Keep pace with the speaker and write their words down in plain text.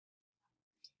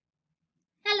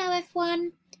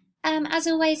F1. As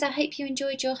always, I hope you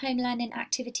enjoyed your home learning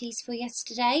activities for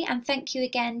yesterday, and thank you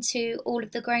again to all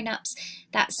of the grown-ups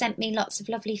that sent me lots of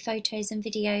lovely photos and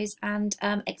videos and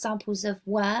examples of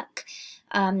work.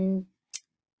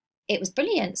 It was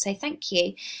brilliant, so thank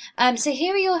you. So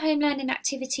here are your home learning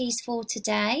activities for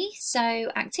today.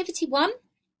 So activity 1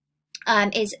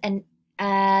 is an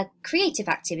creative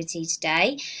activity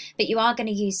today, but you are going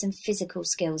to use some physical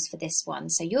skills for this one.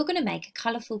 So you're going to make a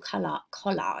colourful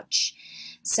collage.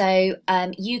 So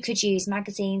you could use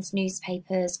magazines,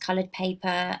 newspapers, coloured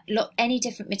paper, any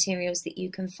different materials that you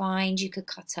can find. You could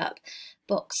cut up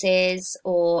boxes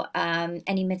or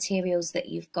any materials that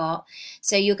you've got.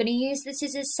 So you're going to use the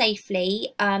scissors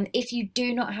safely. If you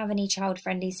do not have any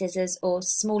child-friendly scissors or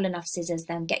small enough scissors,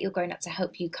 then get your grown-up to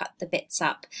help you cut the bits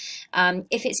up.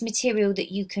 If it's material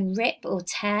that you can rip or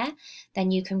tear,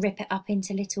 then you can rip it up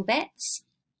into little bits.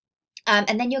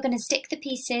 And then you're going to stick the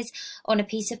pieces on a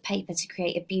piece of paper to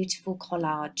create a beautiful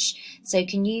collage. So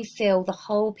can you fill the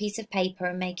whole piece of paper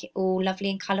and make it all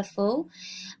lovely and colourful?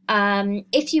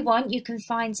 If you want, you can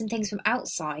find some things from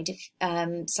outside,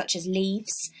 such as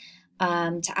leaves,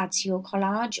 to add to your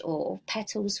collage, or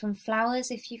petals from flowers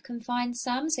if you can find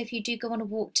some. So if you do go on a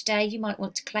walk today, you might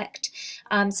want to collect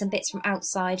some bits from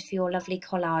outside for your lovely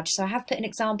collage. So I have put an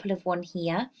example of one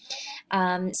here.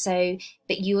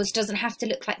 But yours doesn't have to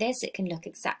look like this. It can look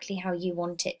exactly how you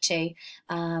want it to.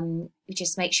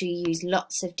 Just make sure you use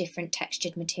lots of different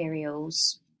textured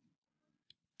materials.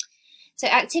 So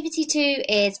activity 2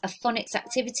 is a phonics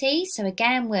activity. So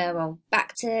again, we're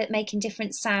back to making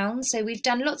different sounds. So we've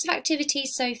done lots of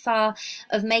activities so far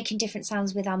of making different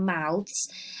sounds with our mouths.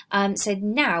 So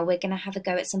now we're going to have a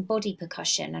go at some body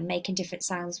percussion and making different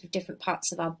sounds with different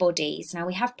parts of our bodies. Now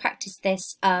we have practiced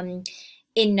this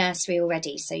in nursery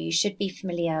already, so you should be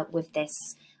familiar with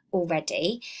this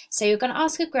already. So you're going to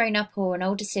ask a grown-up or an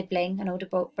older sibling, an older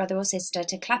brother or sister,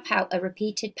 to clap out a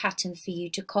repeated pattern for you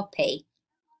to copy.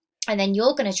 And then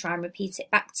you're going to try and repeat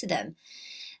it back to them.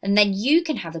 And then you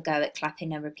can have a go at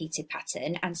clapping a repeated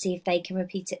pattern and see if they can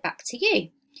repeat it back to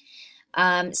you.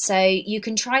 So you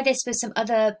can try this with some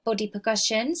other body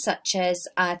percussion, such as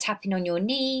tapping on your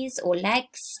knees or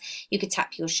legs. You could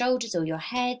tap your shoulders or your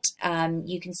head.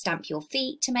 You can stamp your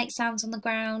feet to make sounds on the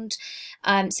ground.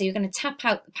 So you're going to tap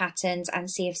out the patterns and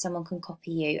see if someone can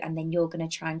copy you. And then you're going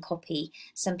to try and copy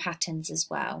some patterns as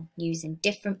well, using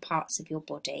different parts of your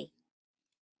body.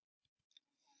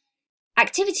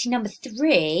 Activity number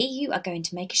 3, you are going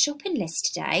to make a shopping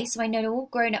list today. So I know all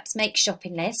grown-ups make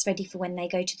shopping lists ready for when they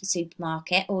go to the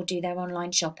supermarket or do their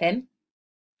online shopping.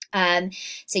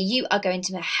 So you are going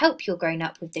to help your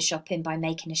grown-up with the shopping by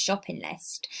making a shopping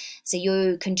list. So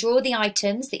you can draw the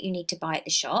items that you need to buy at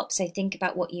the shop. So think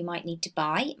about what you might need to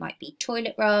buy. It might be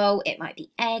toilet roll, it might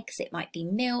be eggs, it might be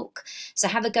milk. So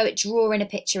have a go at drawing a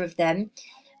picture of them.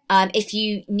 If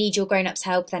you need your grown-ups'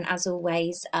 help, then as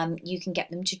always, you can get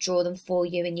them to draw them for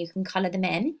you and you can colour them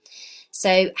in.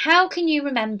 So how can you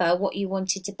remember what you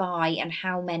wanted to buy and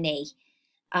how many?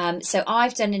 So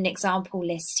I've done an example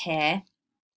list here,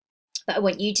 but I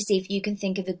want you to see if you can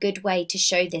think of a good way to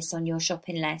show this on your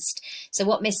shopping list. So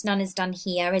what Miss Nunn has done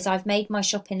here is I've made my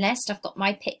shopping list. I've got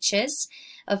my pictures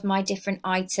of my different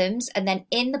items, and then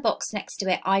in the box next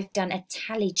to it I've done a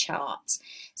tally chart.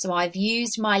 So I've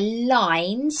used my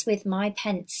lines with my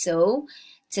pencil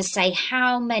to say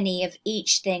how many of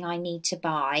each thing I need to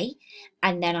buy,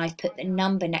 and then I've put the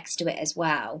number next to it as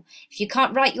well. If you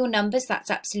can't write your numbers, that's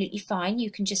absolutely fine.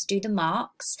 You can just do the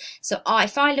marks. So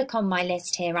if I look on my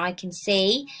list here, I can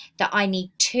see that I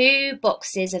need 2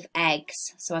 boxes of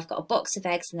eggs. So I've got a box of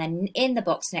eggs, and then in the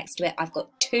box next to it, I've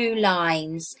got 2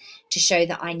 lines to show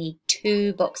that I need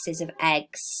 2 boxes of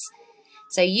eggs.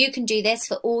 So you can do this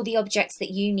for all the objects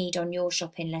that you need on your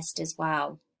shopping list as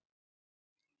well.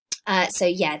 So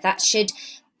yeah, that should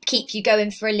keep you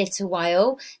going for a little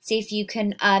while. See if you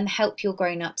can help your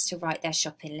grown-ups to write their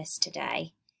shopping list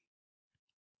today.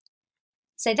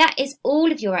 So that is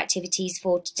all of your activities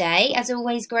for today. As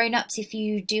always, grown-ups, if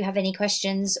you do have any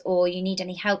questions or you need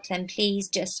any help, then please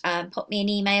just pop me an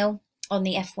email on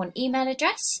the F1 email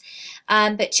address.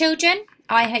 But children,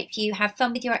 I hope you have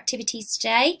fun with your activities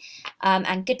today,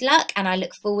 and good luck, and I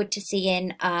look forward to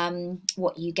seeing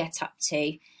what you get up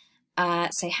to.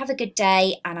 So have a good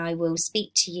day, and I will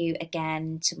speak to you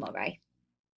again tomorrow.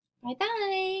 Bye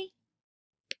bye.